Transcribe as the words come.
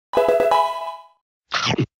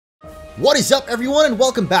What is up, everyone, and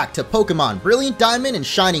welcome back to Pokemon Brilliant Diamond and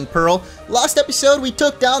Shining Pearl. Last episode, we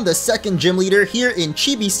took down the second gym leader here in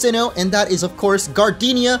CHIBI CYNTHIA, and that is, of course,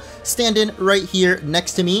 Gardenia, standing right here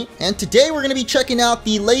next to me. And today, we're going to be checking out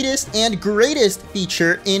the latest and greatest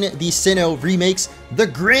feature in the Sinnoh remakes, the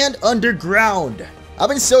Grand Underground. I've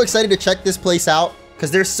been so excited to check this place out,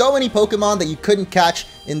 because there's so many Pokemon that you couldn't catch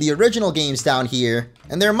in the original games down here,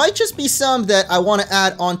 and there might just be some that I want to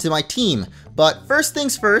add onto my team. But first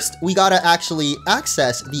things first, we gotta actually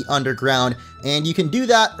access the underground, and you can do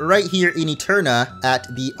that right here in Eterna at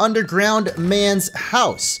the Underground Man's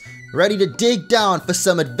house. Ready to dig down for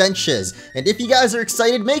some adventures. And if you guys are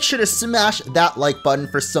excited, make sure to smash that like button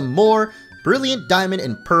for some more Brilliant Diamond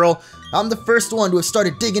and Pearl. I'm the first one to have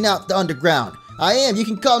started digging out the underground. I am, you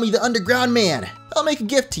can call me the Underground Man. I'll make a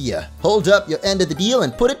gift to you. Hold up your end of the deal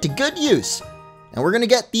and put it to good use. And we're gonna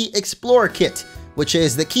get the Explorer Kit, which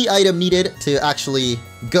is the key item needed to actually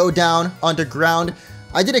go down underground.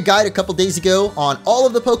 I did a guide a couple days ago on all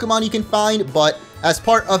of the Pokemon you can find, but as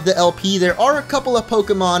part of the LP, there are a couple of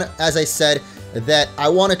Pokemon, as I said, that I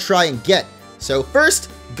want to try and get. So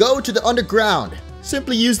first, go to the underground.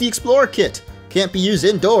 Simply use the Explorer Kit. Can't be used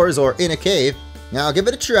indoors or in a cave. Now give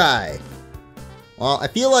it a try. Well, I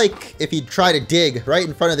feel like if you try to dig right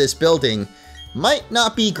in front of this building, might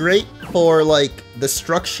not be great for like the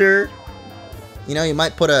structure. You know, you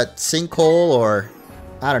might put a sinkhole or,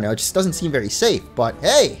 I don't know, it just doesn't seem very safe. But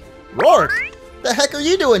hey, Rourke, the heck are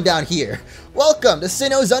you doing down here? Welcome to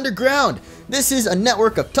Sinnoh's Underground. This is a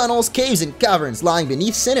network of tunnels, caves, and caverns lying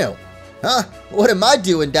beneath Sinnoh. Huh, what am I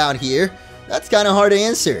doing down here? That's kind of hard to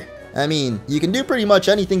answer. I mean, you can do pretty much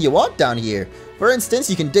anything you want down here. For instance,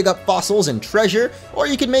 you can dig up fossils and treasure, or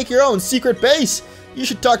you can make your own secret base. You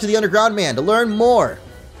should talk to the Underground Man to learn more.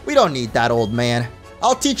 We don't need that, old man.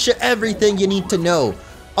 I'll teach you everything you need to know.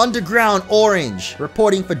 MunchingOrange,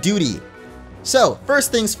 reporting for duty. So,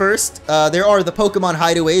 first things first, there are the Pokemon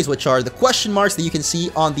hideaways, which are the question marks that you can see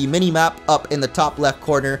on the mini-map up in the top left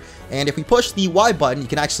corner. And if we push the Y button, you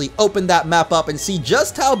can actually open that map up and see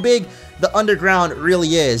just how big the underground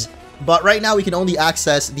really is. But right now, we can only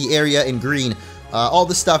access the area in green. All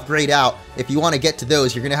the stuff grayed out. If you want to get to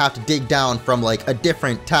those, you're going to have to dig down from like a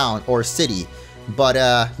different town or city. But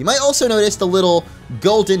you might also notice the little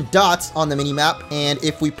golden dots on the minimap, and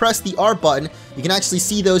if we press the R button, you can actually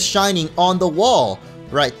see those shining on the wall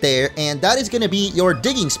right there, and that is going to be your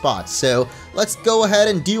digging spots. So let's go ahead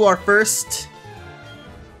and do our first.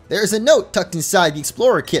 There's a note tucked inside the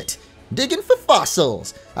Explorer Kit. Digging for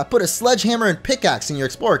fossils. I put a sledgehammer and pickaxe in your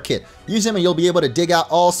Explorer Kit. Use them and you'll be able to dig out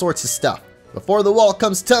all sorts of stuff. Before the wall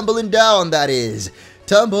comes tumbling down, that is.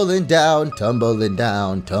 Tumbling down, tumbling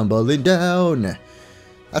down, tumbling down.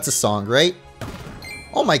 That's a song, right?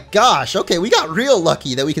 Oh my gosh, okay, we got real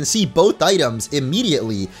lucky that we can see both items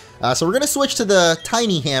immediately. So we're gonna switch to the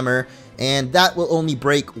tiny hammer, and that will only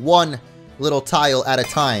break one little tile at a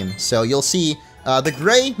time. So you'll see the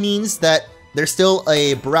gray means that there's still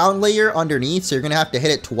a brown layer underneath, so you're gonna have to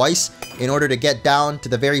hit it twice in order to get down to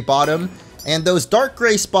the very bottom. And those dark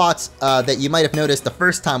gray spots that you might have noticed the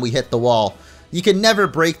first time we hit the wall, you can never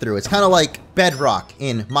break through. It's kind of like bedrock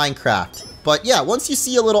in Minecraft. But yeah, once you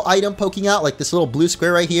see a little item poking out, like this little blue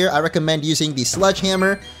square right here, I recommend using the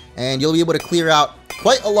sledgehammer, and you'll be able to clear out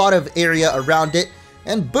quite a lot of area around it.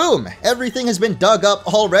 And boom, everything has been dug up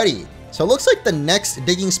already. So it looks like the next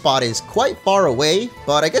digging spot is quite far away,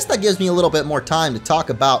 but I guess that gives me a little bit more time to talk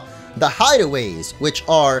about the hideaways, which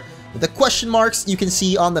are the question marks you can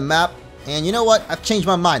see on the map. And you know what? I've changed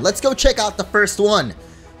my mind. Let's go check out the first one.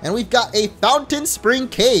 And we've got a Fountain Spring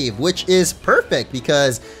Cave, which is perfect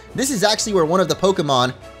because this is actually where one of the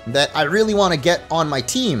Pokemon that I really want to get on my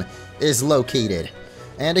team is located.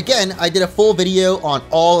 And again, I did a full video on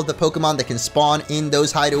all of the Pokemon that can spawn in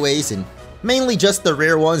those hideaways, and mainly just the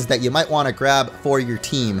rare ones that you might want to grab for your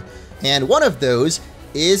team. And one of those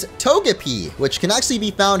is Togepi, which can actually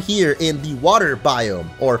be found here in the water biome,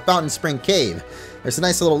 or Fountain Spring Cave. There's a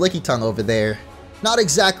nice little licky tongue over there. Not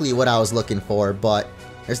exactly what I was looking for, but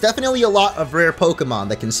there's definitely a lot of rare Pokemon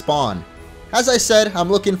that can spawn. As I said, I'm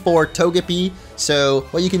looking for Togepi, so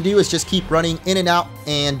what you can do is just keep running in and out,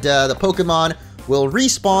 and the Pokemon will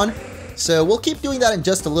respawn. So we'll keep doing that in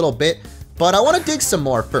just a little bit, but I want to dig some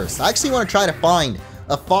more first. I actually want to try to find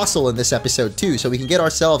a fossil in this episode too, so we can get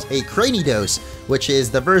ourselves a Cranidos, which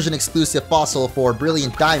is the version exclusive fossil for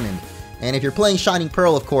Brilliant Diamond. And if you're playing Shining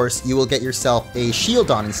Pearl, of course, you will get yourself a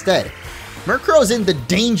Shieldon instead. Murkrow's in the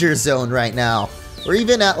danger zone right now. We're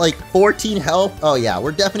even at like 14 health. Oh yeah,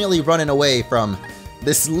 we're definitely running away from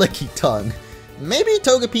this licky tongue. Maybe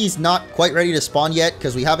Togepi's not quite ready to spawn yet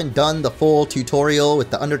because we haven't done the full tutorial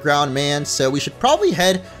with the Underground Man, so we should probably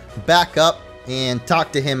head back up and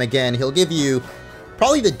talk to him again. He'll give you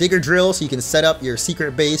probably the digger drill so you can set up your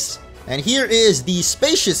secret base. And here is the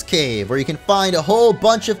spacious cave where you can find a whole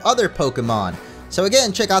bunch of other Pokemon. So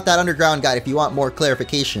again, check out that underground guide if you want more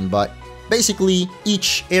clarification, but basically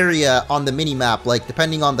each area on the minimap, like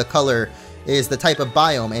depending on the color, is the type of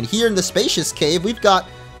biome. And here in the spacious cave, we've got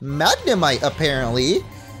Magnemite apparently.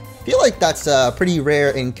 Feel like that's a pretty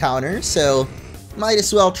rare encounter, so might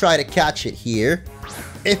as well try to catch it here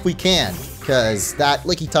if we can, because that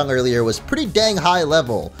Licky Tongue earlier was pretty dang high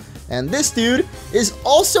level. And this dude is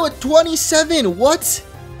also at 27. What?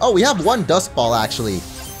 Oh, we have one Dust Ball actually.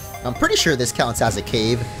 I'm pretty sure this counts as a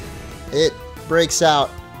cave. It breaks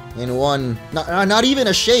out in one, not even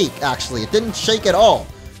a shake actually. It didn't shake at all.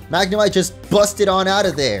 Magnemite just busted on out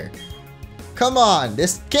of there. Come on,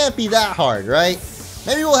 this can't be that hard, right?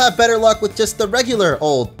 Maybe we'll have better luck with just the regular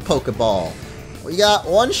old Pokeball. We got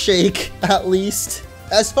one shake, at least.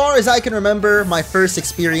 As far as I can remember, my first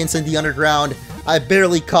experience in the underground, I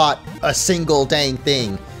barely caught a single dang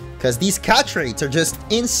thing, because these catch rates are just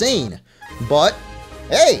insane. But,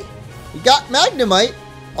 hey, we got Magnemite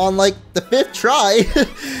on like the 5th try.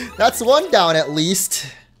 That's one down at least,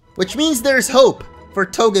 which means there's hope for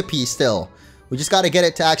Togepi still. We just gotta get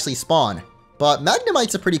it to actually spawn. But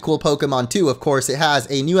Magnemite's a pretty cool Pokemon too, of course. It has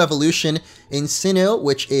a new evolution in Sinnoh,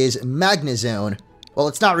 which is Magnezone. Well,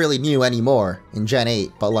 it's not really new anymore in Gen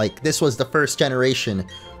 8, but like this was the first generation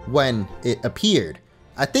when it appeared.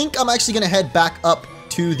 I think I'm actually gonna head back up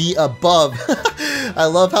to the above. I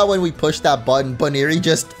love how when we push that button, Baneri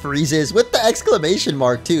just freezes with the exclamation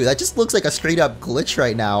mark too. That just looks like a straight up glitch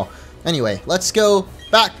right now. Anyway, let's go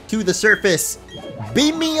back to the surface.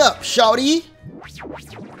 Beam me up, shawty.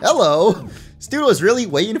 Hello. This dude was really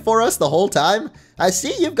waiting for us the whole time. I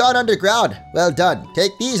see you've gone underground. Well done.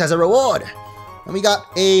 Take these as a reward. And we got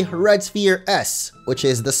a red sphere S, which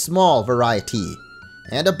is the small variety.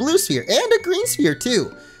 And a blue sphere, and a green sphere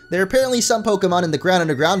too. There are apparently some Pokemon in the ground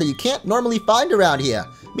underground that you can't normally find around here.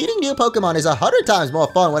 Meeting new Pokemon is 100 times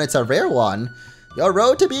more fun when it's a rare one. Your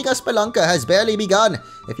road to being a Spelunker has barely begun.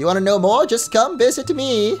 If you want to know more, just come visit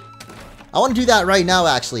me. I want to do that right now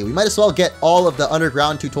actually. We might as well get all of the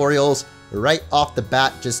underground tutorials right off the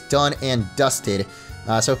bat, just done and dusted.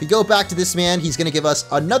 So if we go back to this man, he's going to give us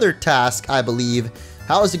another task, I believe.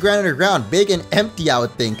 How is the ground underground? Big and empty, I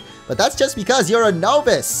would think. But that's just because you're a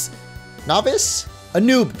novice. Novice? A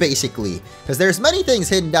noob, basically. Because there's many things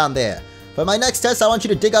hidden down there. For my next test, I want you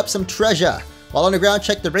to dig up some treasure. While underground,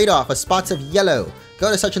 check the radar for spots of yellow. Go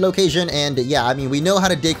to such a location and yeah, I mean, we know how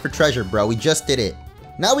to dig for treasure, bro. We just did it.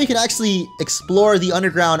 Now we can actually explore the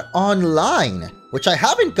underground online, which I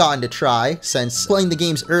haven't gotten to try since playing the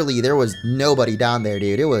games early. There was nobody down there,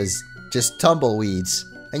 dude. It was just tumbleweeds.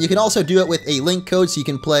 And you can also do it with a link code so you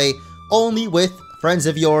can play only with friends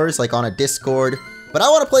of yours, like on a Discord. But I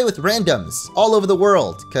want to play with randoms all over the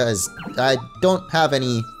world because I don't have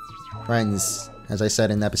any friends, as I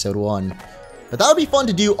said in episode 1. But that would be fun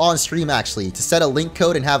to do on stream, actually, to set a link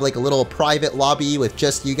code and have like a little private lobby with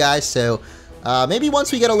just you guys. So maybe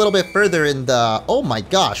once we get a little bit further in the... Oh my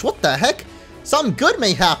gosh, what the heck? Something good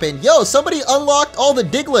may happen. Yo, somebody unlocked all the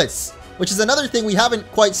Digletts, which is another thing we haven't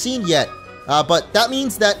quite seen yet. But that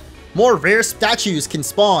means that more rare statues can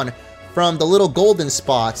spawn from the little golden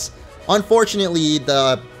spots. Unfortunately,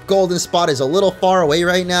 the golden spot is a little far away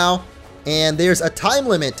right now, and there's a time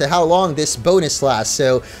limit to how long this bonus lasts.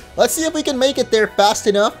 So let's see if we can make it there fast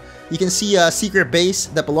enough. You can see a secret base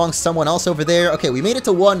that belongs to someone else over there. Okay, we made it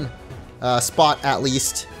to one spot at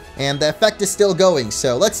least, and the effect is still going.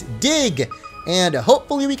 So let's dig, and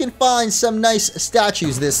hopefully we can find some nice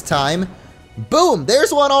statues this time. Boom,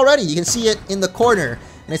 there's one already. You can see it in the corner,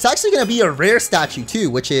 and it's actually going to be a rare statue too,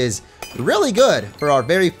 which is really good for our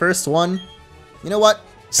very first one. You know what?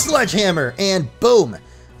 Sledgehammer, and boom.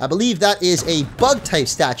 I believe that is a bug type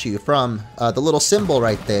statue from the little symbol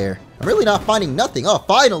right there. I'm really not finding nothing. Oh,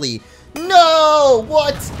 finally. No!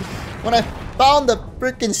 What? When I found the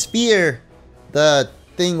freaking sphere, the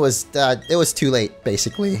thing was, it was too late,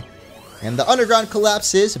 basically. And the underground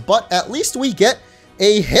collapses, but at least we get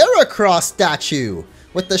a Heracross statue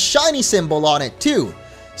with the shiny symbol on it too.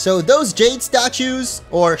 So those jade statues,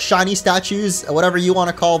 or shiny statues, whatever you want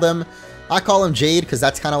to call them, I call them jade because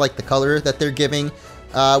that's kind of like the color that they're giving,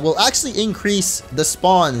 will actually increase the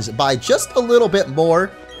spawns by just a little bit more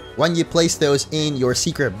when you place those in your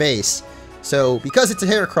secret base. So because it's a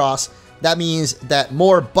Heracross, that means that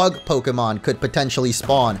more bug Pokemon could potentially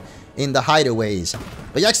spawn in the hideaways.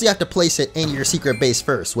 But you actually have to place it in your secret base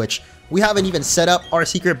first, which we haven't even set up our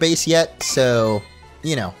secret base yet, so,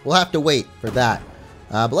 you know, we'll have to wait for that.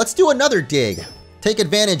 But let's do another dig. Take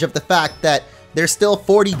advantage of the fact that there's still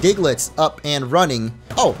 40 Digletts up and running.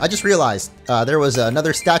 Oh, I just realized there was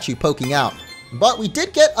another statue poking out. But we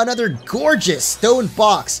did get another gorgeous stone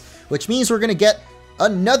box, which means we're going to get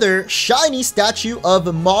another shiny statue of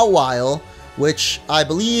Mawile, which I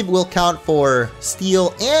believe will count for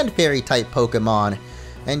steel and fairy type Pokemon.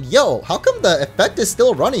 And yo, how come the effect is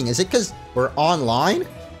still running? Is it because we're online?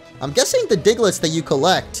 I'm guessing the Digletts that you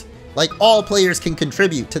collect, like all players can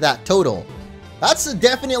contribute to that total. That's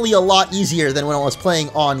definitely a lot easier than when I was playing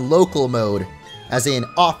on local mode, as in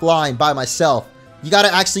offline by myself. You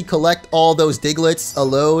gotta actually collect all those Digletts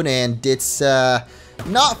alone, and it's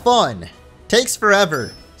not fun. Takes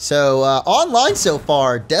forever. So online so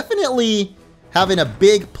far, definitely having a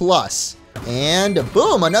big plus. And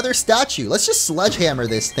boom, another statue. Let's just sledgehammer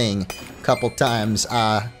this thing a couple times.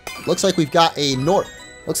 Looks like we've got a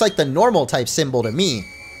looks like the normal type symbol to me.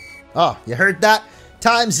 Oh, you heard that?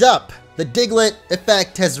 Time's up. The Diglett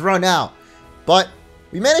effect has run out. But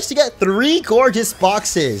we managed to get 3 gorgeous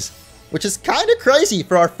boxes, which is kind of crazy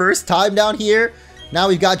for our first time down here. Now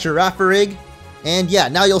we've got Girafarig. And yeah,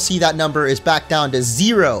 now you'll see that number is back down to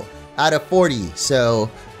 0 out of 40. So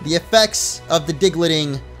the effects of the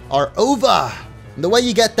Digletting are over. And the way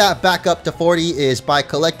you get that back up to 40 is by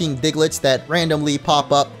collecting Digletts that randomly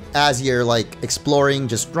pop up as you're like exploring,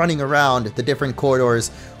 just running around the different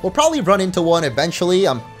corridors. We'll probably run into one eventually.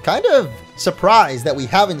 I'm kind of surprised that we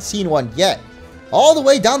haven't seen one yet. All the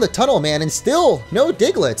way down the tunnel, man, and still no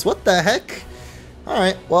Digletts. What the heck?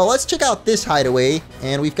 Alright, well, let's check out this hideaway.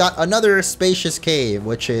 And we've got another spacious cave,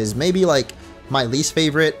 which is maybe like my least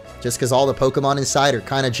favorite, just because all the Pokemon inside are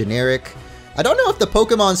kind of generic. I don't know if the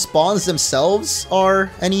Pokemon spawns themselves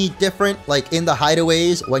are any different, like in the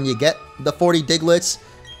hideaways when you get the 40 Digletts.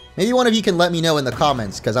 Maybe one of you can let me know in the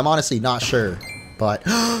comments, because I'm honestly not sure. But,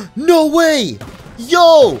 no way!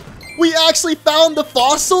 Yo! We actually found the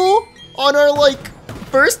fossil on our, like,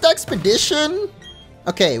 first expedition?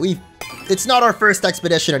 Okay, it's not our first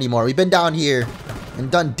expedition anymore. We've been down here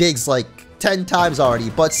and done digs like 10 times already.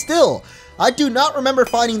 But still, I do not remember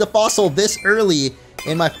finding the fossil this early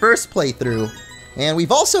in my first playthrough. And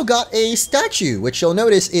we've also got a statue, which you'll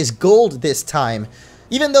notice is gold this time.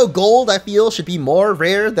 Even though gold, I feel, should be more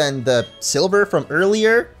rare than the silver from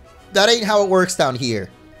earlier, that ain't how it works down here.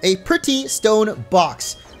 A pretty stone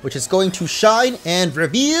box, which is going to shine and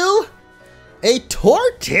reveal a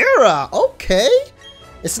Torterra. Okay.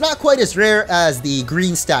 It's not quite as rare as the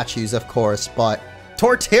green statues, of course, but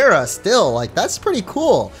Torterra still, like, that's pretty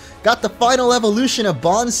cool. Got the final evolution of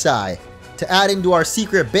Bonsai to add into our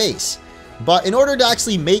secret base. But in order to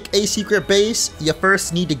actually make a secret base, you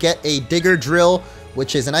first need to get a digger drill,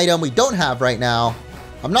 which is an item we don't have right now.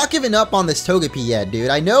 I'm not giving up on this Togepi yet, dude.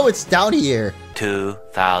 I know it's down here.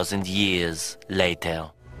 2,000 years later.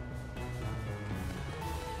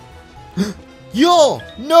 Yo,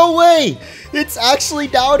 no way! It's actually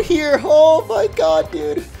down here. Oh my god,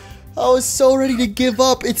 dude. I was so ready to give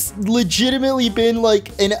up. It's legitimately been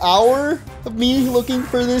like an hour of me looking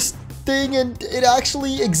for this thing, and it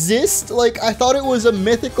actually exists. Like, I thought it was a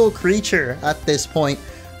mythical creature at this point.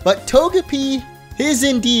 But Togepi is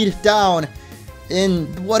indeed down in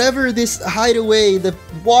whatever this hideaway, the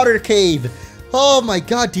water cave. Oh my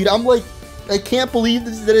god, dude. I'm like, I can't believe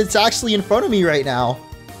that it's actually in front of me right now.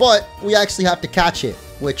 But we actually have to catch it,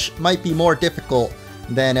 which might be more difficult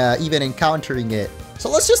than even encountering it. So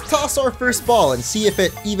let's just toss our first ball and see if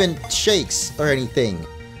it even shakes or anything.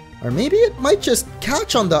 Or maybe it might just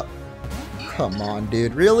catch on the... Come on,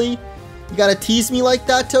 dude. Really? You gotta tease me like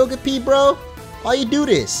that, Togepi, bro? Why you do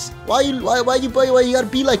this? Why you gotta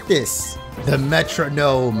be like this? The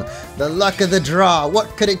metronome. The luck of the draw.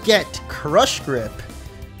 What could it get? Crush Grip.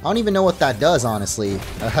 I don't even know what that does, honestly.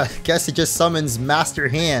 I guess it just summons Master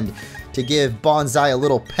Hand to give Bonsai a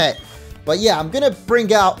little pet. But yeah, I'm gonna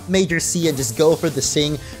bring out Major C and just go for the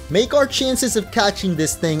Sing. Make our chances of catching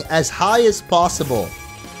this thing as high as possible.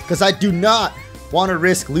 Because I do not want to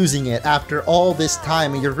risk losing it after all this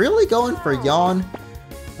time. And you're really going for Yawn?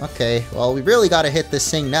 Okay, well, we really got to hit this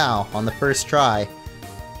Sing now on the first try.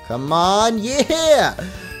 Come on, yeah!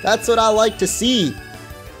 That's what I like to see.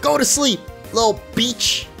 Go to sleep, little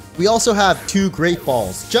beach. We also have 2 Great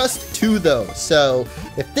Balls. Just 2 though. So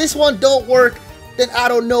if this one don't work, then I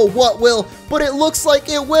don't know what will. But it looks like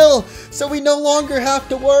it will. So we no longer have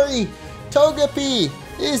to worry. Togepi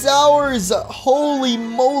is ours. Holy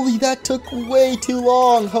moly, that took way too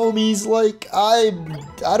long, homies. Like, I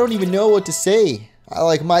don't even know what to say.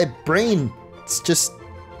 Like, my brain, it's just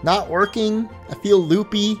not working. I feel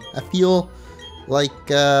loopy. I feel like,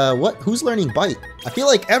 what? Who's learning Bite? I feel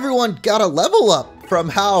like everyone got a level up from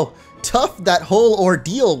how tough that whole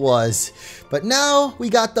ordeal was. But now we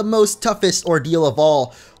got the most toughest ordeal of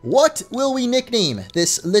all. What will we nickname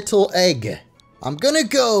this little egg? I'm gonna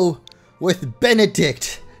go with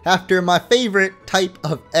Benedict, after my favorite type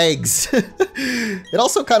of eggs. It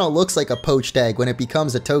also kind of looks like a poached egg when it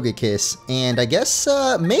becomes a Togekiss. And I guess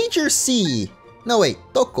Major C. No wait,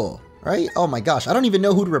 Toko, right? Oh my gosh, I don't even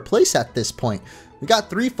know who to replace at this point. We got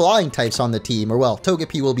 3 flying types on the team, or well,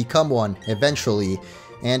 Togepi will become one eventually.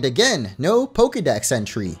 And again, no Pokedex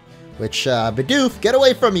entry. Which, Bidoof, get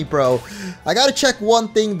away from me, bro. I gotta check one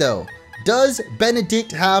thing though. Does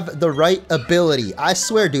Benedict have the right ability? I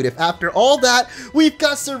swear, dude, if after all that, we've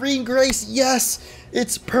got Serene Grace, yes,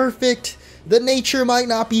 it's perfect. The nature might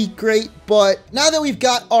not be great, but now that we've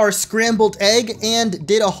got our scrambled egg and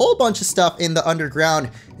did a whole bunch of stuff in the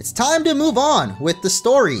underground, it's time to move on with the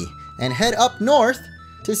story and head up north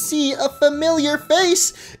to see a familiar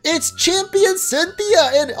face. It's Champion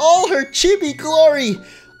Cynthia in all her chibi glory.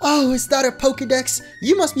 Oh, is that a Pokedex?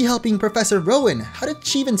 You must be helping Professor Rowan. How did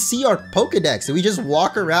she even see our Pokedex? Did we just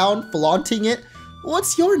walk around flaunting it?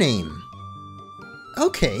 What's your name?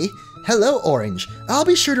 Okay, hello Orange. I'll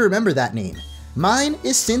be sure to remember that name. Mine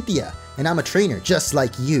is Cynthia, and I'm a trainer just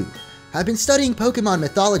like you. I've been studying Pokemon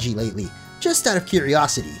mythology lately, just out of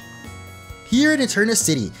curiosity. Here in Eterna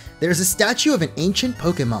City, there's a statue of an ancient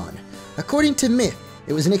Pokemon. According to myth,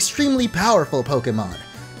 it was an extremely powerful Pokemon.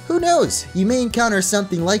 Who knows, you may encounter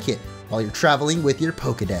something like it while you're traveling with your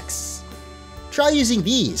Pokedex. Try using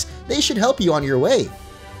these, they should help you on your way.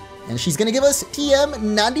 And she's gonna give us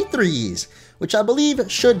TM93s, which I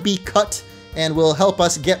believe should be cut and will help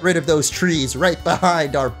us get rid of those trees right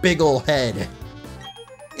behind our big ol' head.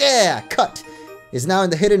 Yeah, cut is now in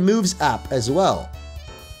the Hidden Moves app as well.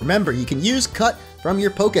 Remember, you can use cut from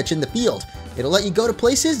your Pokédex in the field. It'll let you go to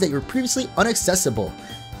places that were previously inaccessible.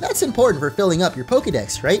 That's important for filling up your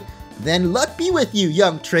Pokedex, right? Then luck be with you,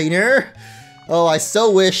 young trainer! Oh, I so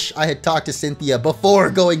wish I had talked to Cynthia before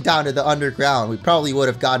going down to the underground. We probably would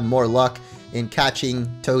have gotten more luck in catching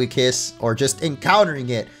Togekiss, or just encountering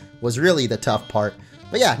it was really the tough part.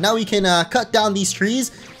 But yeah, now we can cut down these trees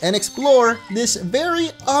and explore this very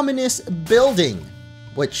ominous building,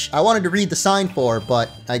 which I wanted to read the sign for, but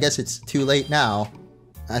I guess it's too late now.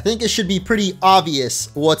 I think it should be pretty obvious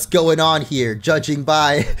what's going on here, judging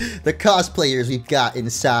by the cosplayers we've got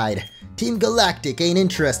inside. Team Galactic ain't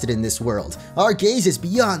interested in this world. Our gaze is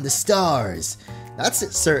beyond the stars.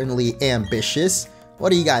 That's certainly ambitious.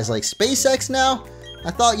 What are you guys, like SpaceX now?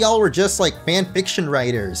 I thought y'all were just like fanfiction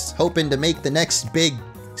writers, hoping to make the next big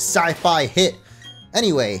sci-fi hit.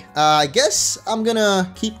 Anyway, I guess I'm gonna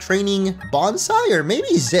keep training Bonsai, or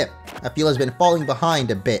maybe Zip. I feel has been falling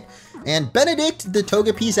behind a bit. And Benedict, the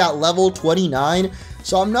Togepi's at level 29,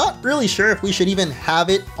 so I'm not really sure if we should even have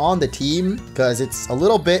it on the team, because it's a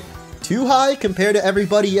little bit too high compared to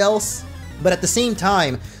everybody else. But at the same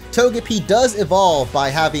time, Togepi does evolve by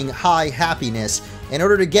having high happiness. In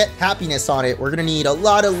order to get happiness on it, we're gonna need a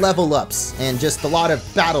lot of level ups and just a lot of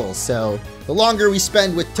battles, so the longer we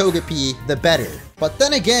spend with Togepi, the better. But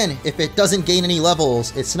then again, if it doesn't gain any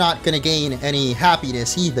levels, it's not gonna gain any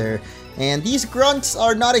happiness either. And these grunts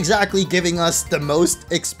are not exactly giving us the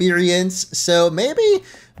most experience, so maybe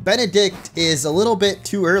Benedict is a little bit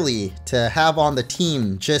too early to have on the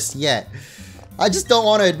team just yet. I just don't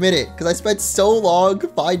want to admit it, because I spent so long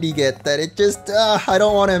finding it that it just, I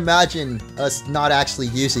don't want to imagine us not actually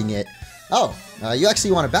using it. Oh, you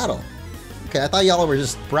actually want to battle. Okay, I thought y'all were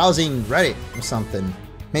just browsing Reddit or something.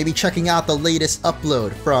 Maybe checking out the latest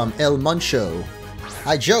upload from El Muncho.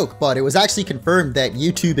 I joke, but it was actually confirmed that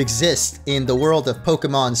YouTube exists in the world of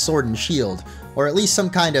Pokemon Sword and Shield, or at least some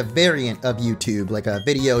kind of variant of YouTube, like a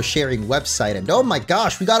video sharing website, and oh my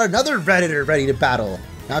gosh, we got another Redditor ready to battle!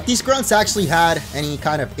 Now if these grunts actually had any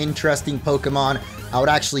kind of interesting Pokemon, I would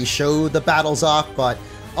actually show the battles off, but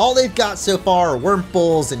all they've got so far are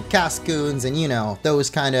Wurmples and Cascoons and, you know, those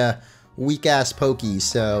kind of weak-ass Pokies,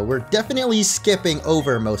 so we're definitely skipping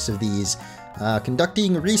over most of these.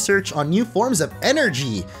 Conducting research on new forms of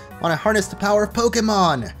energy. Want to harness the power of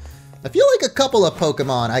Pokemon. I feel like a couple of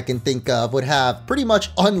Pokemon I can think of would have pretty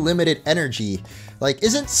much unlimited energy. Like,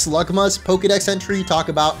 isn't Slugma's Pokedex entry talk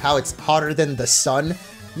about how it's hotter than the sun?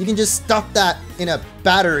 You can just stuff that in a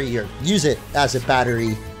battery or use it as a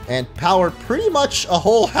battery and power pretty much a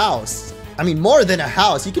whole house. I mean, more than a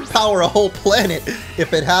house, you can power a whole planet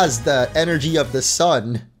if it has the energy of the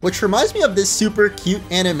sun. Which reminds me of this super cute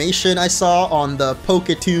animation I saw on the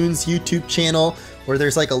Poketoons YouTube channel, where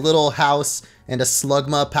there's like a little house and a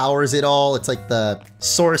Slugma powers it all. It's like the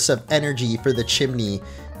source of energy for the chimney.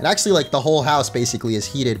 And actually, like, the whole house basically is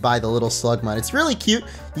heated by the little Slugma. It's really cute.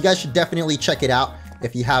 You guys should definitely check it out.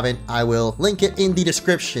 If you haven't, I will link it in the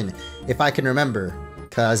description if I can remember,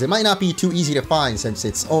 because it might not be too easy to find since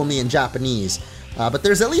it's only in Japanese. But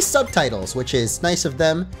there's at least subtitles, which is nice of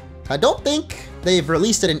them. I don't think they've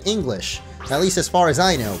released it in English, at least as far as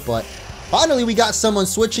I know, but finally we got someone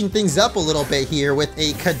switching things up a little bit here with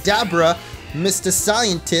a Kadabra Mr.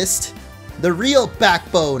 Scientist, the real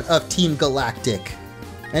backbone of Team Galactic,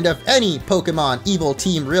 and of any Pokemon evil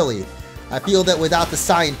team really. I feel that without the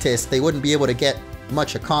scientist, they wouldn't be able to get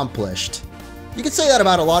much accomplished. You could say that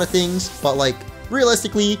about a lot of things, but like,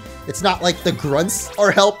 realistically, it's not like the grunts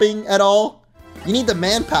are helping at all. You need the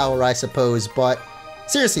manpower, I suppose, but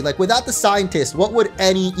seriously, like without the scientist, what would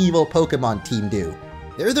any evil Pokemon team do?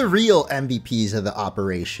 They're the real MVPs of the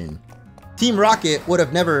operation. Team Rocket would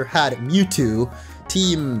have never had Mewtwo.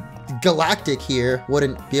 Team Galactic here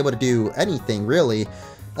wouldn't be able to do anything, really.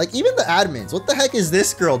 Like, even the admins, what the heck is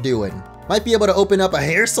this girl doing? Might be able to open up a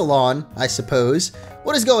hair salon, I suppose.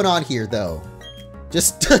 What is going on here, though?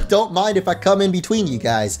 Just don't mind if I come in between you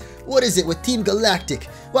guys. What is it with Team Galactic?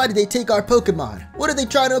 Why did they take our Pokemon? What are they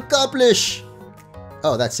trying to accomplish?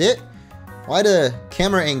 Oh, that's it? Why the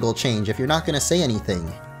camera angle change if you're not gonna say anything?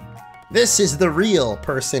 This is the real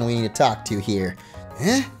person we need to talk to here.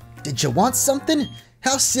 Eh? Did you want something?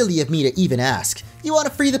 How silly of me to even ask. You want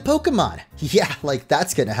to free the Pokemon? Yeah, like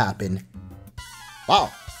that's gonna happen. Wow.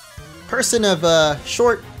 Person of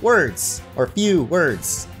short words, or few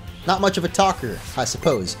words. Not much of a talker, I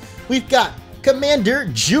suppose. We've got Commander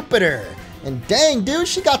Jupiter. And dang, dude,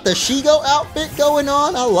 she got the Shigo outfit going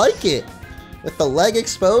on. I like it. With the leg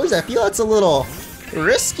exposed, I feel it's a little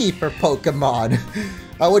risky for Pokemon.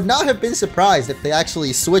 I would not have been surprised if they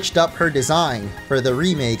actually switched up her design for the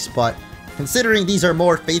remakes, but considering these are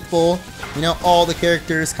more faithful, you know, all the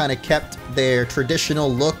characters kind of kept their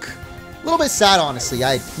traditional look. A little bit sad, honestly.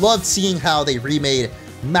 I loved seeing how they remade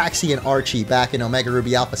Maxie and Archie back in Omega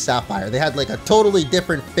Ruby Alpha Sapphire. They had like a totally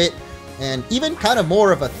different fit and even kind of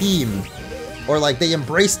more of a theme, or like they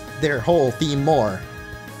embraced their whole theme more.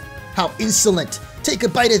 How insolent! Take a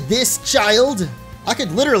bite of this, child! I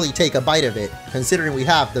could literally take a bite of it, considering we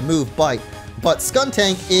have the move Bite, but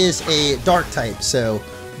Skuntank is a Dark type, so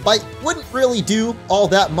Bite wouldn't really do all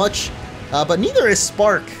that much, but neither is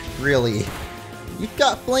Spark, really. You've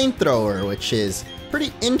got Flamethrower, which is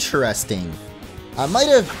pretty interesting. I might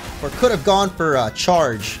have, or could have gone for a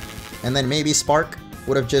Charge, and then maybe Spark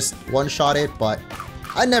would have just one-shot it, but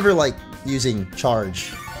I never like using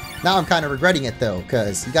Charge. Now I'm kind of regretting it though,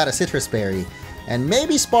 because you got a Citrus Berry. And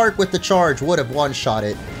maybe Spark with the Charge would have one-shot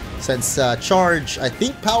it, since Charge, I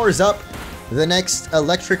think, powers up the next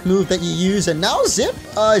electric move that you use. And now Zip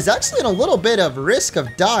is actually in a little bit of risk of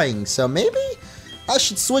dying, so maybe I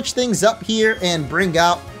should switch things up here and bring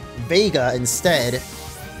out Vega instead.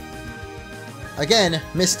 Again,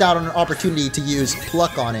 missed out on an opportunity to use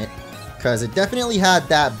Pluck on it, because it definitely had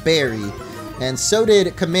that berry, and so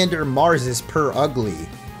did Commander Mars's Purr Ugly.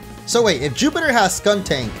 So wait, if Jupiter has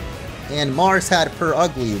Skuntank, and Mars had Purr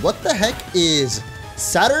Ugly, what the heck is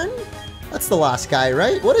Saturn? That's the last guy,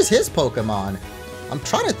 right? What is his Pokemon? I'm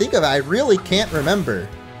trying to think of it, I really can't remember.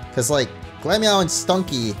 Because like, Glameow and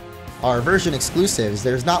Stunky are version exclusives,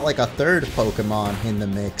 there's not like a third Pokemon in the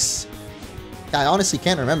mix. I honestly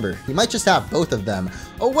can't remember. He might just have both of them.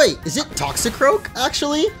 Oh wait, is it Toxicroak,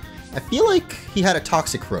 actually? I feel like he had a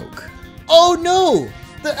Toxicroak. Oh no!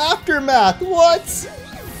 The aftermath, what?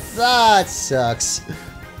 That sucks.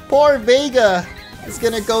 Poor Vega is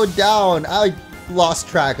gonna go down. I lost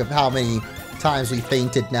track of how many times we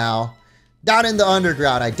fainted now. Down in the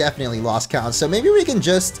underground, I definitely lost count. So maybe we can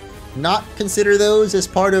just not consider those as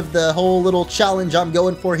part of the whole little challenge I'm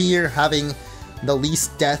going for here, having the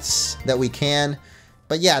least deaths that we can.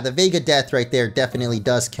 But yeah, the Vega death right there definitely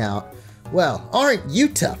does count. Well, aren't you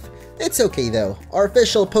tough? It's okay though. Our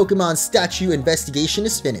official Pokemon statue investigation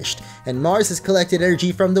is finished, and Mars has collected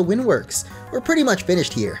energy from the Windworks. We're pretty much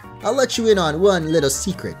finished here. I'll let you in on one little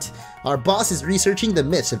secret. Our boss is researching the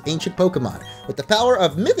myths of ancient Pokemon. With the power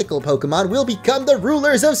of mythical Pokemon, we'll become the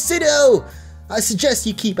rulers of Sinnoh! I suggest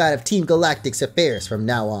you keep out of Team Galactic's affairs from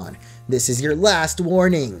now on. This is your last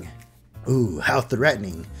warning. Ooh, how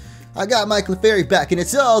threatening. I got my Clefairy back and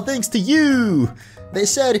it's all thanks to you! They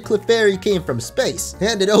said Clefairy came from space.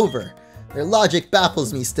 Hand it over. Their logic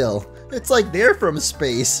baffles me still. It's like they're from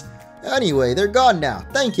space. Anyway, they're gone now.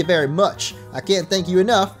 Thank you very much. I can't thank you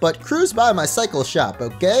enough, but cruise by my cycle shop,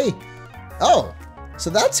 okay? Oh, so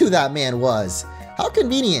that's who that man was. How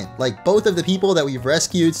convenient. Like, both of the people that we've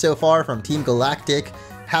rescued so far from Team Galactic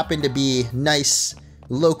happen to be nice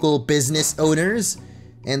local business owners.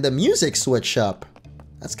 And the music switch up.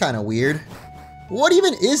 That's kind of weird. What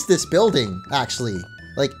even is this building, actually?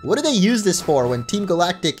 Like, what do they use this for when Team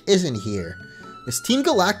Galactic isn't here? Is Team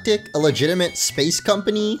Galactic a legitimate space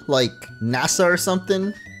company, like NASA or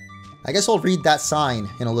something? I guess I'll read that sign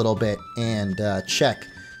in a little bit and check.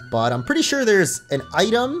 But I'm pretty sure there's an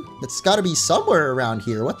item that's got to be somewhere around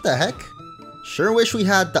here. What the heck? Sure wish we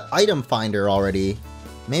had the item finder already.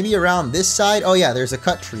 Maybe around this side? Oh yeah, there's a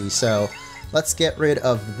cut tree, so let's get rid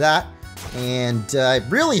of that. And I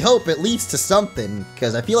really hope it leads to something,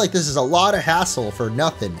 because I feel like this is a lot of hassle for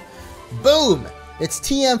nothing. Boom! It's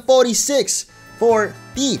TM46 for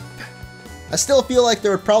Thief. I still feel like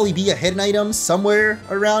there would probably be a hidden item somewhere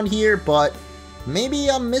around here, but maybe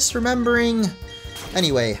I'm misremembering.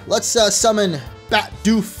 Anyway, let's summon Bat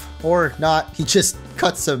Doof, or not, he just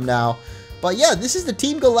cuts him now. But yeah, this is the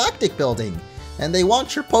Team Galactic building, and they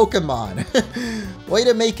want your Pokemon. Way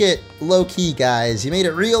to make it low-key, guys. You made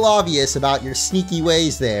it real obvious about your sneaky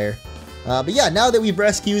ways there. But yeah, now that we've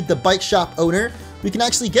rescued the bike shop owner, we can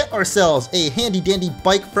actually get ourselves a handy-dandy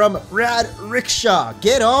bike from Rad Rickshaw.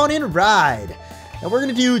 Get on and ride! And we're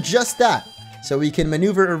gonna do just that, so we can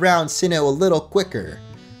maneuver around Sinnoh a little quicker.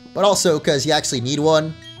 But also, because you actually need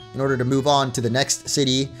one in order to move on to the next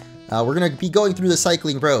city. We're gonna be going through the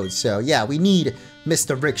cycling roads, so yeah, we need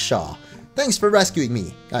Mr. Rickshaw. Thanks for rescuing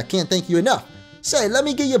me. I can't thank you enough. Say, let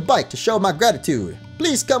me get you a bike to show my gratitude.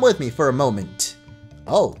 Please come with me for a moment.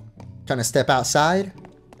 Oh, trying to step outside?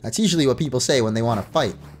 That's usually what people say when they want to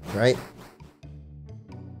fight, right?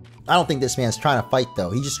 I don't think this man's trying to fight though.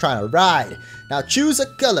 He's just trying to ride. Now choose a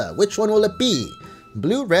color. Which one will it be?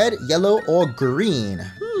 Blue, red, yellow, or green?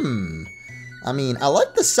 I mean, I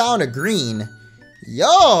like the sound of green.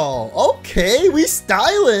 Yo, okay, we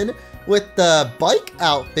styling with the bike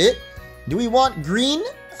outfit. Do we want green?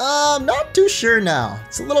 Not too sure now.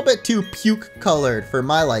 It's a little bit too puke colored for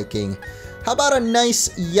my liking. How about a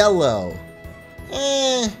nice yellow?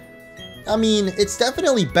 I mean, it's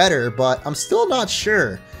definitely better, but I'm still not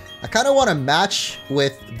sure. I kind of want to match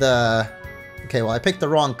with the... Okay, well, I picked the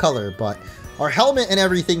wrong color, but our helmet and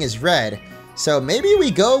everything is red. So maybe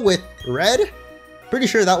we go with red? Pretty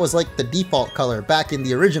sure that was like the default color back in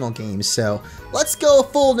the original games, so let's go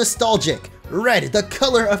full nostalgic. Red, the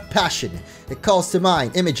color of passion. It calls to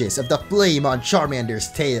mind images of the flame on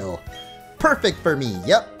Charmander's tail. Perfect for me,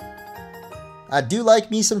 yep. I do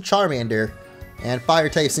like me some Charmander, and fire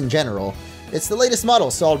types in general. It's the latest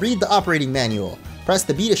model, so I'll read the operating manual. Press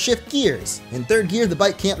the B to shift gears. In third gear, the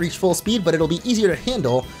bike can't reach full speed, but it'll be easier to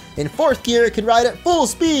handle. In fourth gear, it can ride at full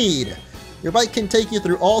speed. Your bike can take you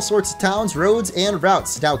through all sorts of towns, roads, and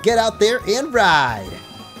routes. Now get out there and ride.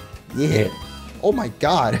 Yeah. Oh my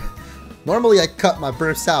god. Normally I cut my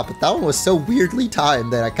bursts out, but that one was so weirdly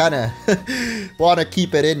timed that I kind of want to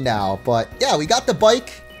keep it in now. But yeah, we got the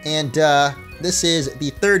bike, and this is the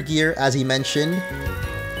third gear, as he mentioned.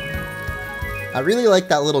 I really like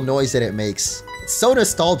that little noise that it makes. It's so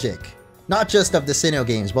nostalgic. Not just of the Sinnoh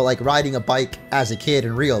games, but like riding a bike as a kid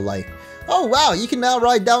in real life. Oh wow, you can now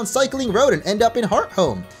ride down Cycling Road and end up in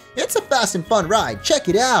Hearthome. It's a fast and fun ride, check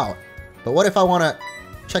it out. But what if I want to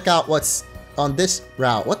check out what's on this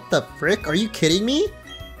route? What the frick? Are you kidding me?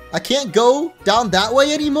 I can't go down that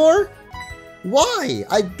way anymore? Why?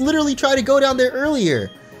 I literally tried to go down there earlier.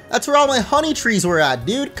 That's where all my honey trees were at,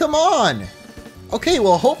 dude. Come on. Okay,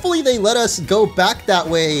 well, hopefully they let us go back that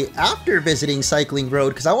way after visiting Cycling Road,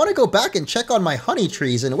 because I want to go back and check on my honey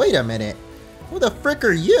trees. And wait a minute. Who the frick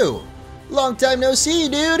are you? Long time no see,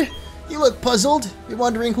 dude. You look puzzled. You're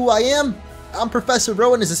wondering who I am? I'm Professor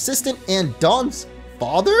Rowan, his assistant, and Dawn's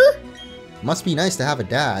father? Must be nice to have a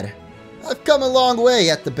dad. I've come a long way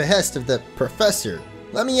at the behest of the professor.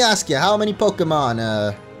 Let me ask you, how many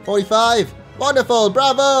Pokemon? 45? Wonderful,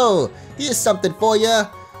 bravo! Here's something for you.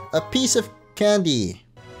 A piece of candy.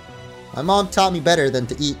 My mom taught me better than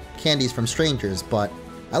to eat candies from strangers, but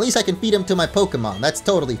at least I can feed them to my Pokemon. That's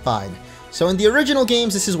totally fine. So in the original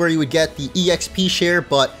games, this is where you would get the EXP share,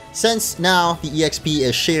 but since now the EXP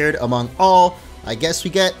is shared among all, I guess we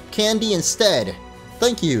get candy instead.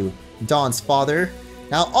 Thank you, Dawn's father.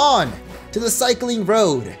 Now on to the Cycling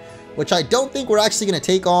Road, which I don't think we're actually going to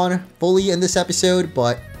take on fully in this episode,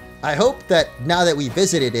 but I hope that now that we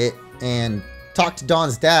visited it and talked to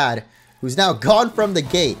Dawn's dad, who's now gone from the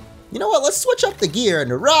gate, you know what, let's switch up the gear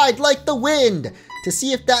and ride like the wind to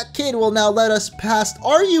see if that kid will now let us past.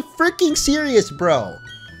 Are you freaking serious, bro?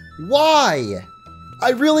 Why?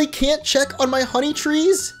 I really can't check on my honey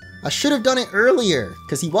trees? I should have done it earlier,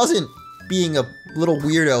 because he wasn't being a little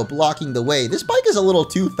weirdo blocking the way. This bike is a little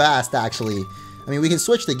too fast, actually. I mean, we can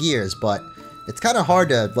switch the gears, but it's kind of hard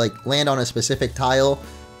to like land on a specific tile.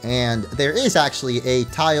 And there is actually a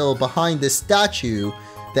tile behind this statue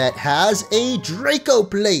that has a Draco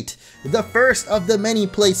plate, the first of the many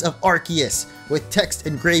plates of Arceus, with text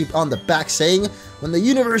engraved on the back saying, "When the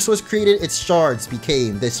universe was created, its shards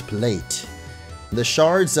became this plate." The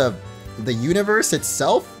shards of the universe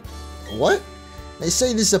itself? What? They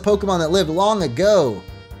say this is a Pokemon that lived long ago.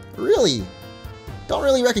 Really? Don't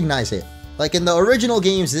really recognize it. Like in the original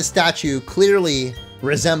games, this statue clearly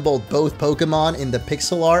resembled both Pokemon in the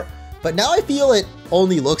pixel art, but now I feel it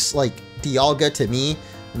only looks like Dialga to me.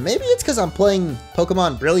 Maybe it's because I'm playing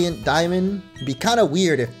Pokemon Brilliant Diamond. It'd be kind of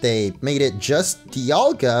weird if they made it just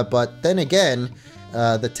Dialga, but then again,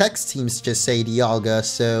 the text seems to just say Dialga,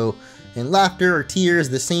 so in laughter or tears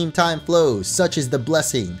the same time flows, such is the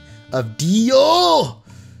blessing of Dio!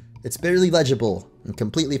 It's barely legible and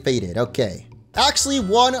completely faded, okay. Actually,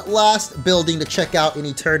 one last building to check out in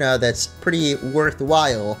Eterna that's pretty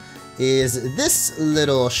worthwhile is this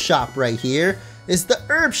little shop right here. Is the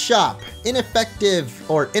herb shop. Ineffective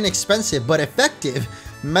or inexpensive but effective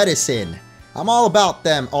medicine. I'm all about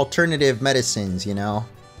them alternative medicines, you know.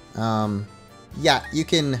 Yeah, you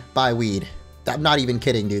can buy weed. I'm not even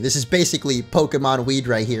kidding, dude. This is basically Pokemon weed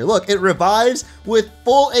right here. Look, it revives with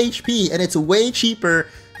full HP and it's way cheaper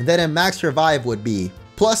than a max revive would be.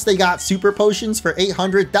 Plus, they got super potions for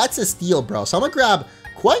 800. That's a steal, bro. So I'm gonna grab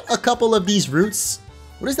quite a couple of these roots.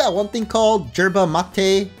 What is that one thing called? Yerba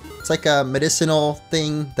mate? It's like a medicinal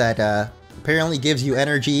thing that apparently gives you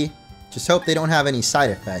energy. Just hope they don't have any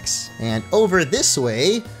side effects. And over this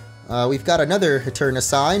way, we've got another Eterna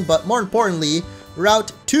sign, but more importantly,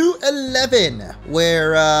 Route 211,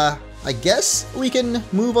 where I guess we can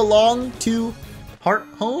move along to Heart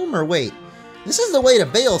Home, or wait. This is the way to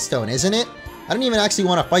Veilstone, isn't it? I don't even actually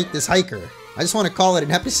want to fight this hiker. I just want to call it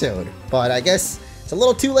an episode. But I guess it's a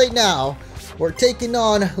little too late now. We're taking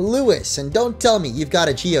on Lewis, and don't tell me you've got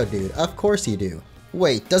a Geodude. Of course you do.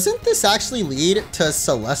 Wait, doesn't this actually lead to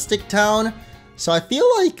Celestic Town? So I feel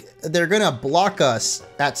like they're gonna block us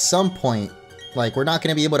at some point. Like, we're not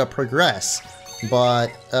gonna be able to progress.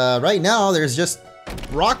 But right now, there's just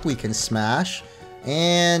rock we can smash.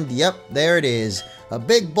 And yep, there it is. A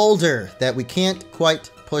big boulder that we can't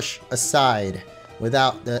quite push aside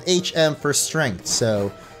without the HM for strength.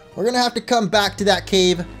 So we're gonna have to come back to that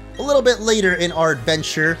cave a little bit later in our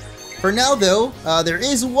adventure. For now though, there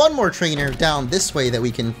is one more trainer down this way that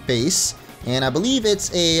we can face, and I believe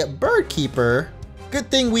it's a bird keeper. Good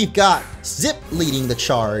thing we've got Zip leading the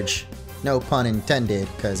charge. No pun intended,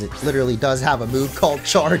 because it literally does have a move called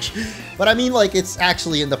Charge. But I mean, like, it's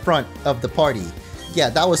actually in the front of the party.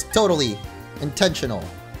 Yeah, that was totally intentional.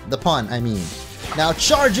 The pun, I mean. Now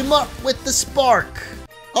charge him up with the Spark!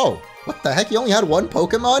 Oh, what the heck? You only had one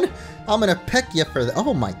Pokemon? I'm gonna peck you for the—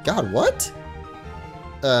 oh my god, what?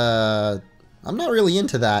 I'm not really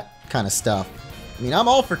into that kind of stuff. I mean, I'm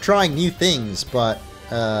all for trying new things, but,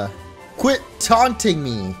 quit taunting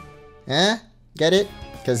me! Eh? Get it?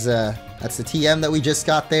 Because, that's the TM that we just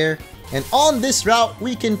got there. And on this route,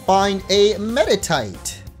 we can find a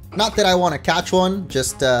Meditite. Not that I want to catch one,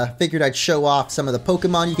 just figured I'd show off some of the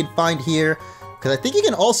Pokemon you can find here. Because I think you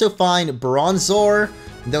can also find Bronzor,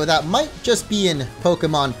 though that might just be in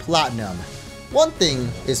Pokemon Platinum. One thing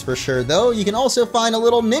is for sure though, you can also find a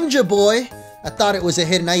little Ninja Boy. I thought it was a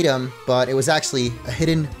hidden item, but it was actually a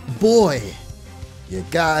hidden boy. You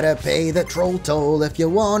gotta pay the troll toll if you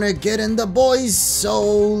wanna get in the boy's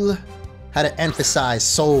soul. Had to emphasize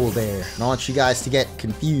soul there. I don't want you guys to get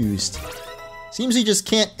confused. Seems we just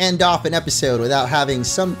can't end off an episode without having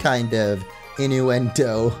some kind of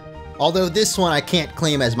innuendo. Although this one I can't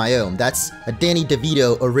claim as my own. That's a Danny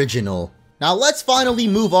DeVito original. Now let's finally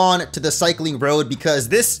move on to the cycling road, because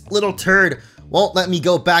this little turd won't let me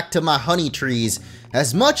go back to my honey trees.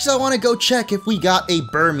 As much as I want to go check if we got a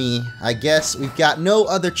Burmy, I guess we've got no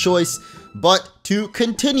other choice but to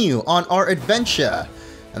continue on our adventure.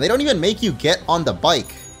 And they don't even make you get on the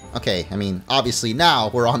bike. Okay, I mean, obviously now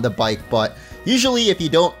we're on the bike, but usually if you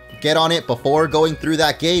don't get on it before going through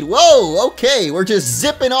that gate, whoa, okay, we're just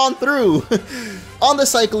zipping on through. On the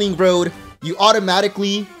cycling road, you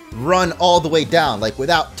automatically run all the way down, like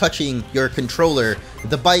without touching your controller.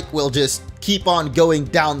 The bike will just keep on going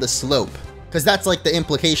down the slope. Because that's like the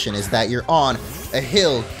implication, is that you're on a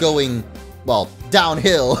hill going, well,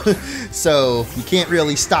 downhill. So you can't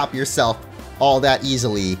really stop yourself all that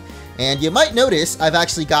easily. And you might notice I've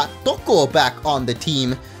actually got Toko back on the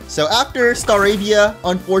team. So after Staravia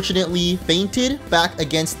unfortunately fainted back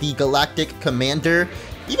against the Galactic Commander,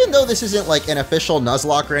 even though this isn't like an official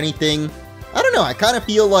Nuzlocke or anything, I don't know, I kind of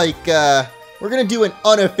feel like we're gonna do an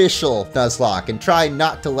unofficial Nuzlocke and try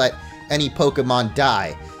not to let any Pokemon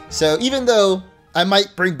die. So even though I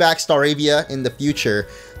might bring back Staravia in the future.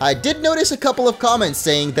 I did notice a couple of comments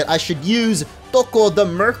saying that I should use Toko the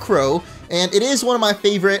Murkrow, and it is one of my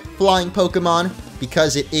favorite flying Pokemon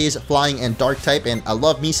because it is flying and dark type, and I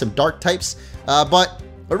love me some dark types. But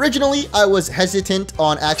originally I was hesitant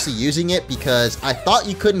on actually using it because I thought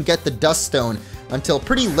you couldn't get the Dust Stone until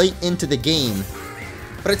pretty late into the game.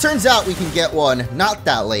 But it turns out we can get one not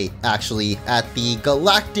that late, actually, at the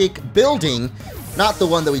Galactic Building. Not the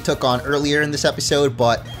one that we took on earlier in this episode,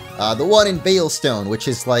 but the one in Veilstone, which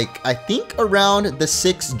is like, I think around the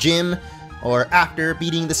 6th gym, or after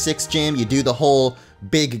beating the 6th gym, you do the whole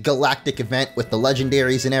big galactic event with the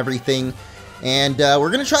legendaries and everything. And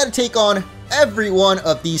we're going to try to take on every one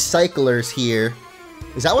of these cyclers here.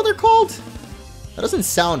 Is that what they're called? That doesn't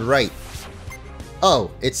sound right.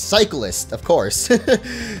 Oh, it's Cyclist, of course.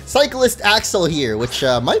 Cyclist Axel here, which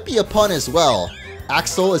might be a pun as well.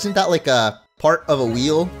 Axel, isn't that like a part of a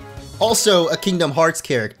wheel? Also a Kingdom Hearts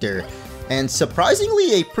character, and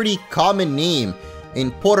surprisingly a pretty common name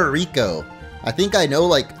in Puerto Rico. I think I know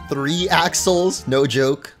like 3 Axels, no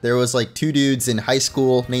joke. There was like 2 dudes in high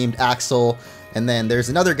school named Axel, and then there's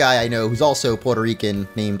another guy I know who's also Puerto Rican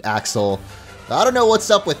named Axel. I don't know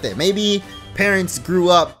what's up with it. Maybe parents grew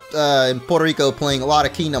up in Puerto Rico playing a lot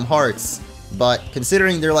of Kingdom Hearts, but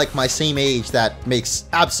considering they're like my same age, that makes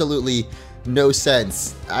absolutely no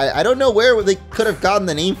sense. I don't know where they could have gotten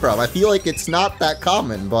the name from. I feel like it's not that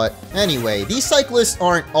common, but anyway, these cyclists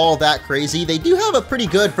aren't all that crazy. They do have a pretty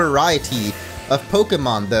good variety of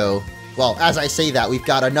Pokemon though. Well, as I say that, we've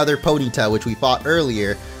got another Ponyta, which we fought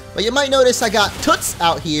earlier, but you might notice I got Toots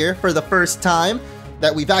out here for the first time,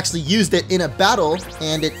 that we've actually used it in a battle,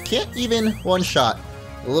 and it can't even one-shot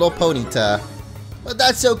a little Ponyta. But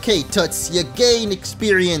that's okay, Toots, you gain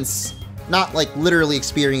experience. Not like literally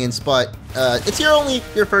experience, but it's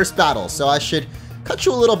your first battle, so I should cut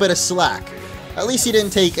you a little bit of slack. At least you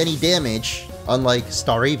didn't take any damage, unlike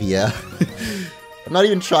Staravia. I'm not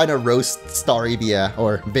even trying to roast Staravia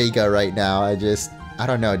or Vega right now. I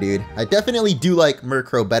don't know, dude. I definitely do like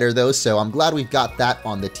Murkrow better though, so I'm glad we've got that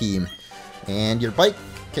on the team. And your bike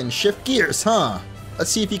can shift gears, huh? Let's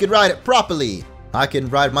see if you can ride it properly. I can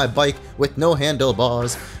ride my bike with no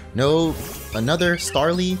handlebars. No, another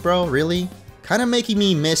Starly, bro? Really? Kind of making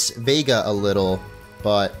me miss Vega a little,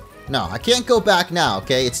 but no, I can't go back now,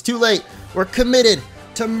 okay? It's too late. We're committed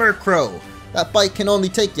to Murkrow. That bike can only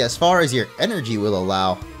take you as far as your energy will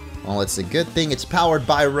allow. Well, it's a good thing it's powered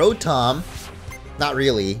by Rotom. Not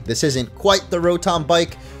really. This isn't quite the Rotom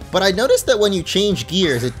bike, but I noticed that when you change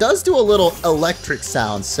gears, it does do a little electric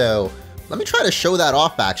sound, so let me try to show that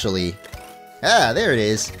off, actually. Ah, there it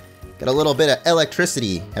is. Get a little bit of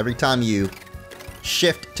electricity every time you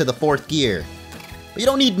shift to the 4th gear. But you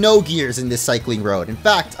don't need no gears in this cycling road. In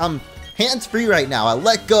fact, I'm hands-free right now. I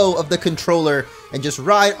let go of the controller and just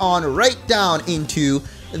ride on right down into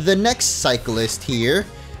the next cyclist here.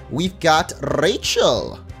 We've got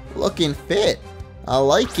Rachel. Looking fit. I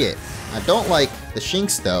like it. I don't like the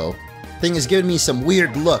Shinx though. Thing is giving me some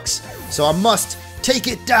weird looks, so I must take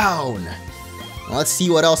it down. Well, let's see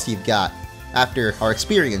what else you've got after our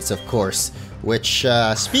experience, of course. Which,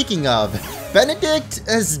 speaking of, Benedict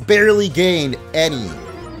has barely gained any.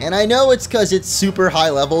 And I know it's because it's super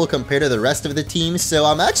high level compared to the rest of the team, so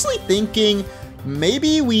I'm actually thinking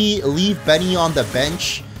maybe we leave Benny on the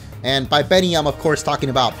bench. And by Benny, I'm of course talking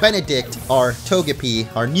about Benedict, our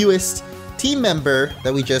Togepi, our newest team member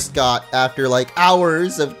that we just got after like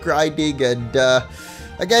hours of grinding. And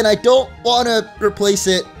again, I don't want to replace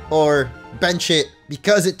it or bench it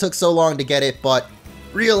because it took so long to get it, but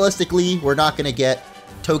realistically, we're not going to get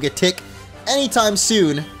Togetic anytime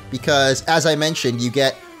soon because, as I mentioned, you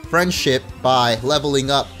get friendship by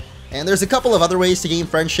leveling up. And there's a couple of other ways to gain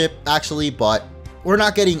friendship, actually, but we're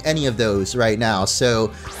not getting any of those right now. So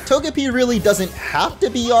Togepi really doesn't have to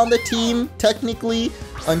be on the team, technically,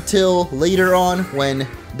 until later on when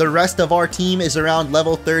the rest of our team is around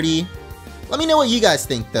level 30. Let me know what you guys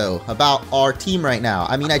think, though, about our team right now.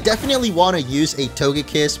 I mean, I definitely want to use a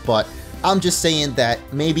Togekiss, but I'm just saying that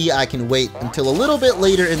maybe I can wait until a little bit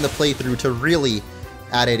later in the playthrough to really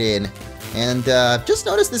add it in. And just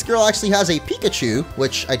noticed this girl actually has a Pikachu,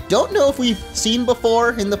 which I don't know if we've seen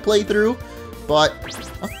before in the playthrough, but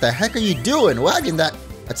what the heck are you doing, Wagon?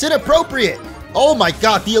 That's inappropriate. Oh my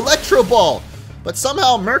god, the Electro Ball! But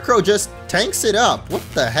somehow Murkrow just tanks it up. What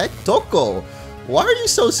the heck, Toko? Why are you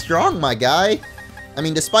so strong, my guy? I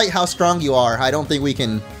mean, despite how strong you are, I don't think we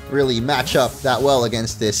can really match up that well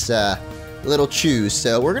against this little Chew.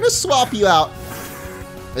 So we're gonna swap you out,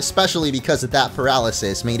 especially because of that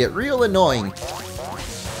paralysis. Made it real annoying.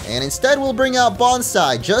 And instead we'll bring out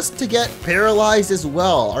Bonsai just to get paralyzed as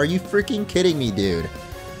well. Are you freaking kidding me, dude?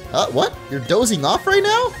 What? You're dozing off right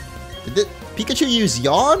now? Did Pikachu use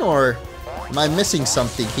yawn, or am I missing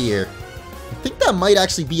something here? I think that might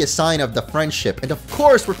actually be a sign of the friendship. And of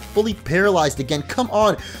course, we're fully paralyzed again. Come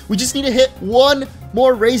on. We just need to hit one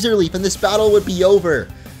more Razor Leaf and this battle would be over.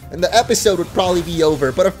 And the episode would probably be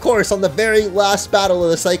over. But of course, on the very last battle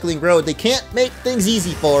of the Cycling Road, they can't make things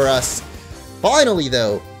easy for us. Finally,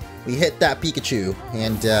 though, we hit that Pikachu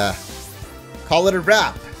and call it a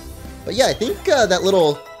wrap. But yeah, I think that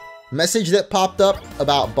little message that popped up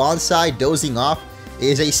about Bonsai dozing off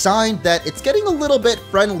is a sign that it's getting a little bit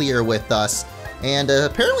friendlier with us. And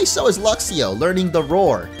apparently so is Luxio, learning the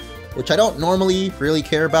roar, which I don't normally really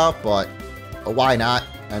care about, but why not?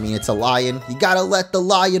 I mean, it's a lion. You gotta let the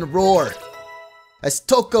lion roar. As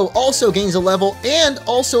Toko also gains a level and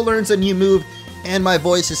also learns a new move, and my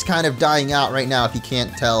voice is kind of dying out right now if you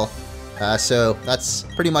can't tell. So that's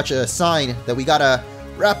pretty much a sign that we gotta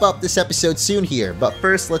wrap up this episode soon here. But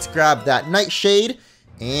first, let's grab that Nightshade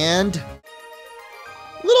and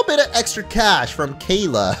a little bit of extra cash from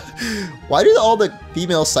Kayla. Why do all the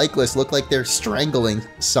female cyclists look like they're strangling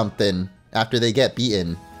something after they get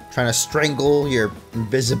beaten? Trying to strangle your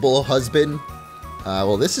invisible husband?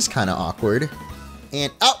 Well, this is kind of awkward.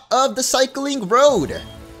 And out of the Cycling Road!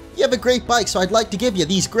 You have a great bike, so I'd like to give you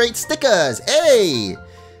these great stickers. Hey!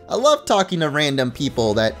 I love talking to random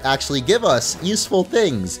people that actually give us useful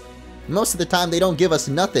things. Most of the time they don't give us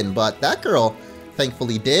nothing, but that girl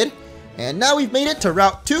thankfully did. And now we've made it to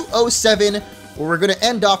Route 207, where we're going to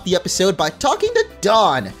end off the episode by talking to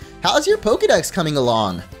Dawn. How's your Pokédex coming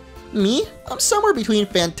along? Me? I'm somewhere between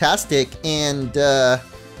fantastic and,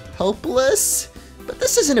 hopeless. But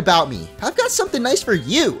this isn't about me. I've got something nice for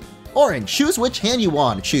you. Orange, choose which hand you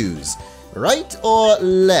want to choose. Right or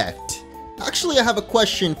left? Actually, I have a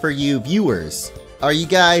question for you viewers. Are you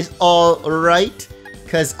guys all right?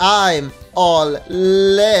 Cause I'm all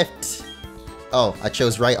left. Oh, I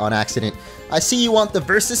chose right on accident. I see you want the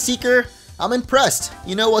Versus Seeker. I'm impressed.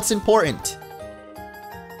 You know what's important.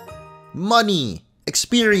 Money,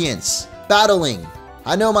 experience, battling.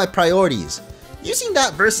 I know my priorities. Using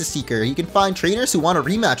that Versus Seeker, you can find trainers who want a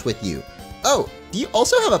rematch with you. Oh, do you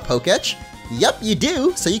also have a Pokétch? Yep, you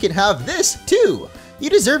do, so you can have this too. You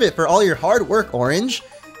deserve it for all your hard work, Orange.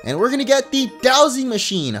 And we're gonna get the Dowsing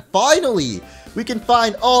Machine. Finally, we can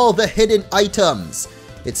find all the hidden items.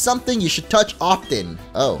 It's something you should touch often.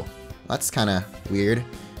 Oh, that's kind of weird.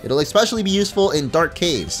 It'll especially be useful in dark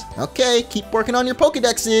caves. Okay, keep working on your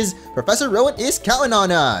Pokédexes. Professor Rowan is counting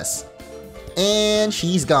on us. And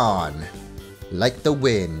she's gone. Like the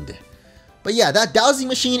wind. But yeah, that Dowsing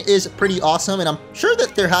Machine is pretty awesome, and I'm sure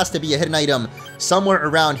that there has to be a hidden item somewhere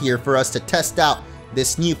around here for us to test out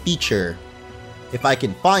this new feature. If I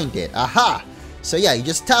can find it. Aha! So yeah, you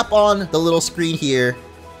just tap on the little screen here.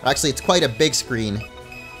 Actually, it's quite a big screen.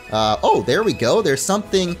 Oh, there we go. There's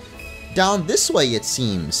something down this way, it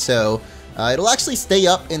seems. So it'll actually stay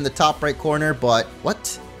up in the top right corner, but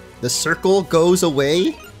what? The circle goes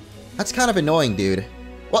away? That's kind of annoying, dude.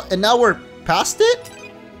 Well, and now we're past it?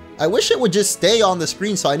 I wish it would just stay on the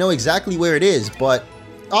screen so I know exactly where it is, but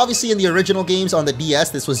obviously in the original games on the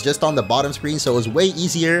DS, this was just on the bottom screen, so it was way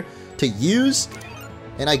easier to use.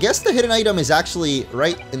 And I guess the hidden item is actually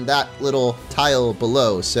right in that little tile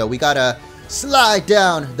below, so we gotta slide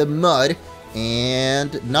down the mud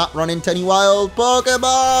and not run into any wild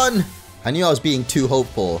Pokemon! I knew I was being too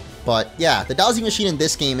hopeful, but yeah, the Dowsing Machine in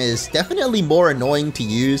this game is definitely more annoying to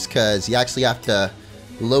use because you actually have to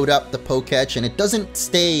load up the Pokétch and it doesn't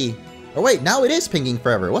stay... Oh wait, now it is pinging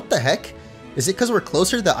forever. What the heck? Is it because we're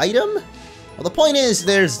closer to the item? Well, the point is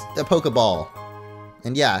there's a Pokeball.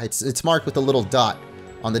 And yeah, it's marked with a little dot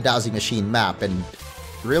on the Dowsing Machine map, and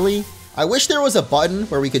really? I wish there was a button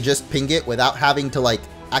where we could just ping it without having to like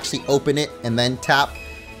actually open it and then tap.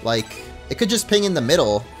 Like, it could just ping in the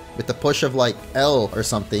middle with the push of like L or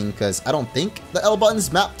something, because I don't think the L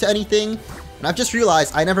button's mapped to anything. And I've just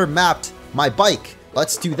realized I never mapped my bike.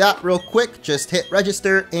 Let's do that real quick. Just hit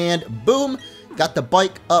register and boom, got the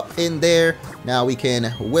bike up in there. Now we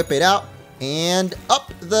can whip it out and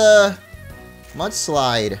up the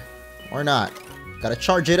mudslide, or not. Gotta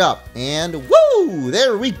charge it up and woo,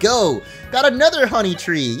 there we go. Got another honey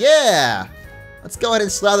tree, yeah. Let's go ahead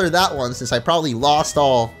and slather that one since I probably lost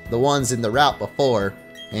all the ones in the route before.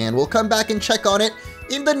 And we'll come back and check on it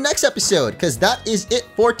in the next episode, because that is it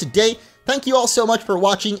for today. Thank you all so much for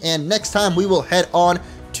watching, and next time we will head on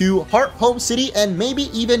to Heart Home City and maybe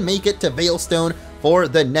even make it to Veilstone for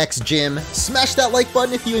the next gym. Smash that like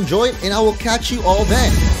button if you enjoyed, and I will catch you all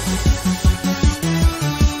then.